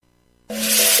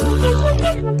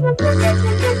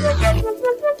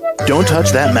Don't touch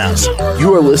that mouse.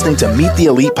 You are listening to Meet the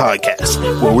Elite Podcast,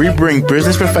 where we bring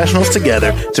business professionals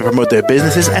together to promote their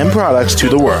businesses and products to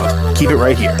the world. Keep it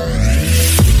right here.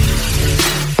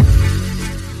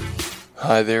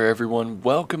 Hi there, everyone.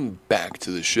 Welcome back to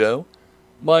the show.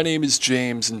 My name is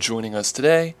James, and joining us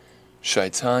today,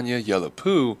 Chaitanya,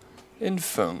 Yellapu, and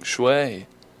Feng Shui.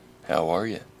 How are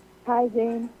you? Hi,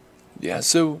 James. Yeah,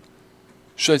 so,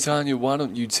 Chaitanya, why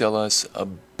don't you tell us a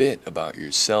bit about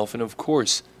yourself and, of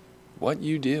course, what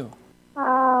you do?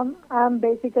 I'm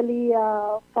basically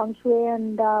a Feng Shui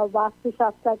and Vastu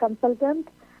Shastra consultant.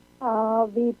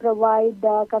 We provide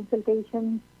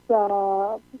consultations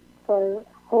for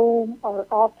home or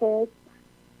office.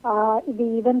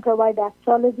 We even provide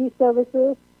astrology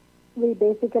services. We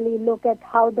basically look at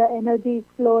how the energy is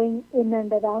flowing in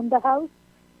and around the house,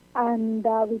 and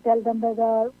we tell them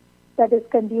whether that is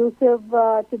conducive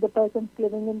to the persons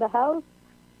living in the house.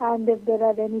 And if there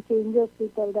are any changes, we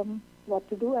tell them what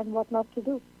to do and what not to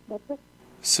do. That's it.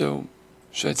 So,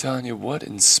 Chaitanya, what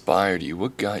inspired you?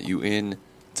 What got you in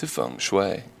to Feng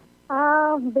Shui?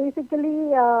 Basically,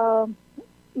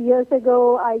 years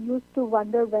ago, I used to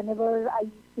wonder whenever I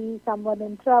see someone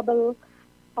in trouble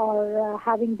or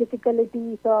having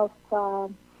difficulties of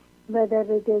whether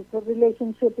it is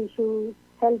relationship issues,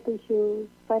 health issues,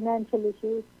 financial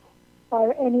issues,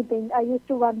 or anything. I used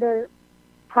to wonder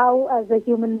how, as a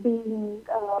human being,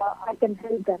 I can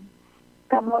help them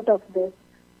come out of this.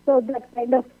 So that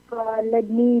kind of led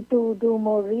me to do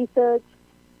more research.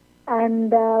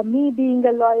 And me being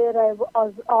a lawyer, I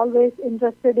was always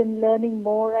interested in learning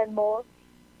more and more.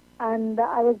 And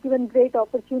I was given great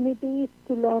opportunities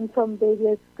to learn from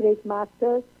various great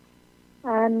masters.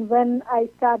 And when I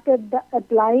started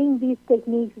applying these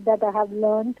techniques that I have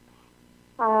learned,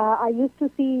 I used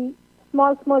to see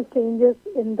small changes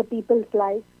in the people's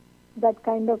lives that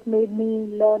kind of made me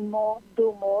learn more,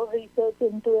 do more research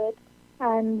into it.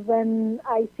 And when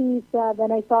I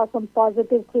saw some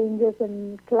positive changes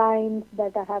in clients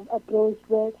that I have approached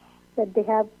with, that they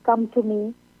have come to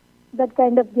me, that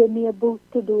kind of gave me a boost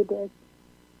to do this.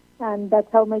 And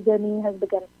that's how my journey has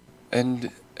begun.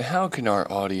 And how can our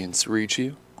audience reach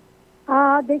you?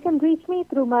 They can reach me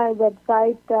through my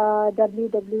website,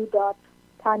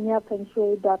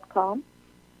 www.tanyafengshui.com.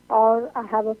 Or I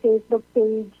have a Facebook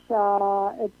page.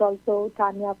 It's also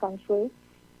Tanya Feng Shui.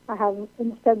 I have an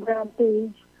Instagram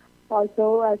page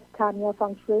also as Tanya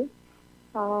Feng Shui.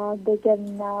 They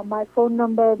can. My phone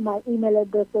number, my email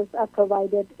addresses are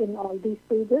provided in all these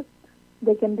pages.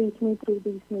 They can reach me through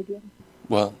these mediums.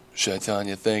 Well,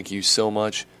 Chaitanya, thank you so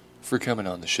much for coming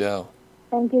on the show.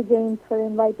 Thank you, James, for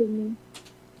inviting me.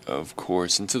 Of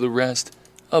course, and to the rest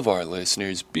of our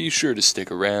listeners, be sure to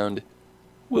stick around.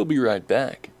 We'll be right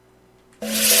back.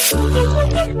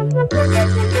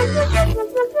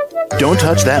 Don't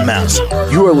touch that mouse.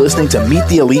 You are listening to Meet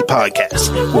the Elite Podcast,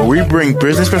 where we bring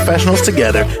business professionals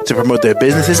together to promote their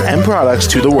businesses and products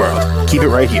to the world. Keep it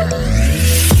right here.